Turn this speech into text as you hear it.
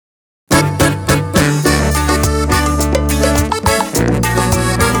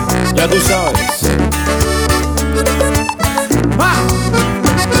tú sabes. ¡Ah!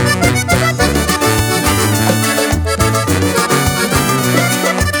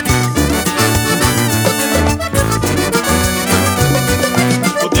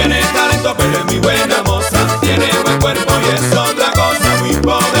 Tú tienes talento, pero es muy buena moza. Tiene buen cuerpo y es otra cosa muy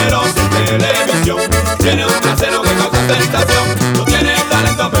poderosa en televisión. Tiene un trasero que causa sensación. Tú tienes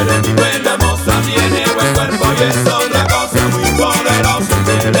talento, pero es muy buena moza. Tiene buen cuerpo y es otra cosa muy poderosa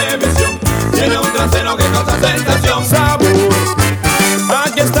en televisión. Tiene un trasero que causa sensación. Sabor,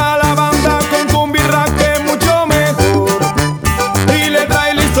 aquí está la banda con cumbirra que es mucho mejor. Y le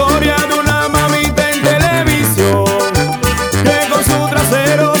trae la historia de una mamita en televisión que con su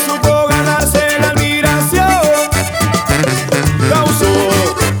trasero supo ganarse la admiración. Causó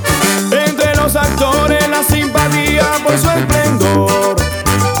entre los actores la simpatía por su esplendor,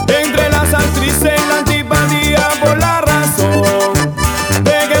 entre las actrices la antipatía por la razón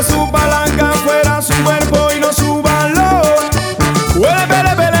de que su palanca fuera su cuerpo y no su valor. Huele,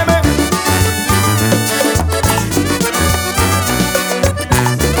 pele, pele, me.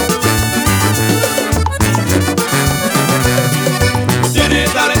 Tiene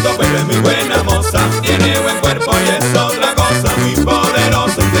talento, pero es muy buena moza. Tiene buen cuerpo y es otra cosa muy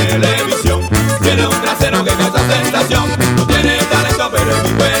poderosa en televisión. Tiene un trasero que causa sensación. No tiene talento, pero es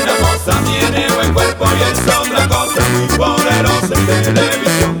muy buena moza. Tiene buen cuerpo y es otra cosa muy poderosa en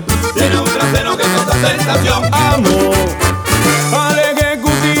televisión. Tiene un trasero que causa sensación. Amo al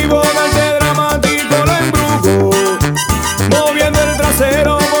ejecutivo del arte dramático, lo embrujó, moviendo el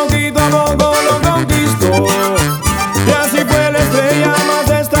trasero poquito a poco lo conquistó. Y así fue la estrella más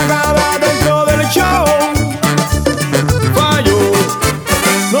destacada dentro del show. Falló,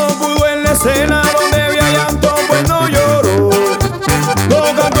 no pudo en la escena donde había llanto, pues no lloró. No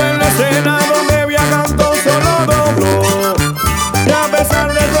cantó en la escena donde había canto, solo dobló. Y a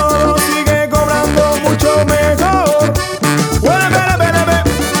pesar de todo sigue cobrando mucho mejor. Huele, pele, pele, pele.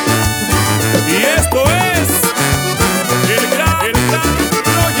 Y esto es el Gran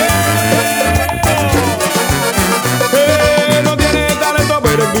Proyecto. No tiene talento,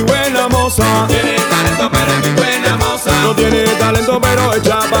 pero es muy buena moza. Tiene talento, pero es muy buena moza. No tiene talento, pero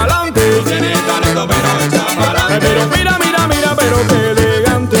echa pa'lante. Tiene talento, pero echa pa'lante. Pero mira, mira, mira, pero qué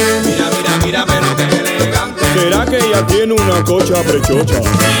elegante. Mira, mira, mira, pero qué elegante. ¿Será que ella tiene una cocha prechocha?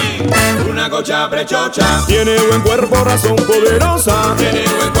 Sí, una cocha prechocha. Tiene buen cuerpo, razón poderosa. Tiene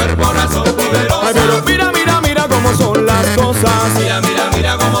buen cuerpo, razón poderosa. Ay, pero mira, mira, mira cómo son las cosas. Mira, mira,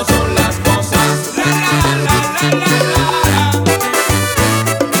 mira cómo son las cosas. La, la, la, la, la, la, la.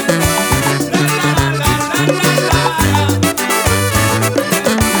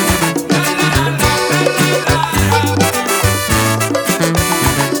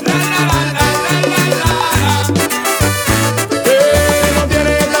 No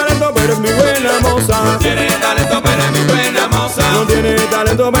tiene talento, pero es muy buena moza. Tiene talento, pero es muy buena moza. No tiene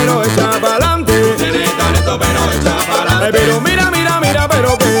talento, pero echa pa'lante. Tiene talento, pero echa pa'lante. Ay, pero mira, mira, mira,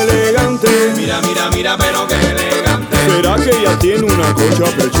 pero qué elegante. Mira, mira, mira, pero qué elegante. ¿Será que ella tiene una cocha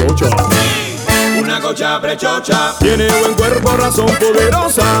prechocha? Una cocha prechocha. Tiene buen cuerpo, razón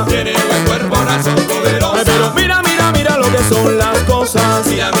poderosa. Tiene buen cuerpo, razón poderosa. Ay, pero mira, mira, mira lo que son las cosas.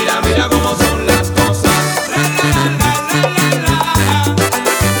 Mira, mira, mira cómo son las cosas. La, la, la, la, la, la,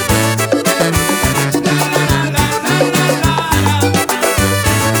 la.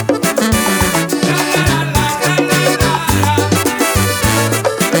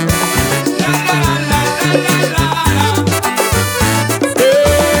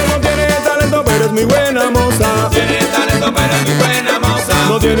 No tiene talento, pero es muy buena moza. Tiene talento, pero es muy buena moza.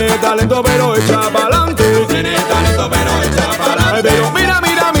 No tiene talento, pero echa pa'lante. Tiene talento, pero echa Ay, pa'lante. pero mira,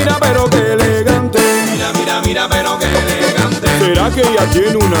 mira, mira, pero qué elegante. Mira, mira, mira, pero qué elegante. ¿Será que ella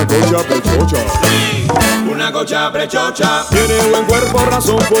tiene una cocha prechocha? Una cocha prechocha. Tiene buen cuerpo,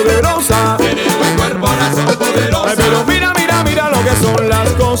 razón poderosa. Tiene buen cuerpo, razón poderosa. Ay, pero mira, mira, mira lo que son las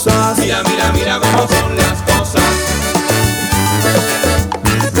cosas. Mira, mira, mira cómo son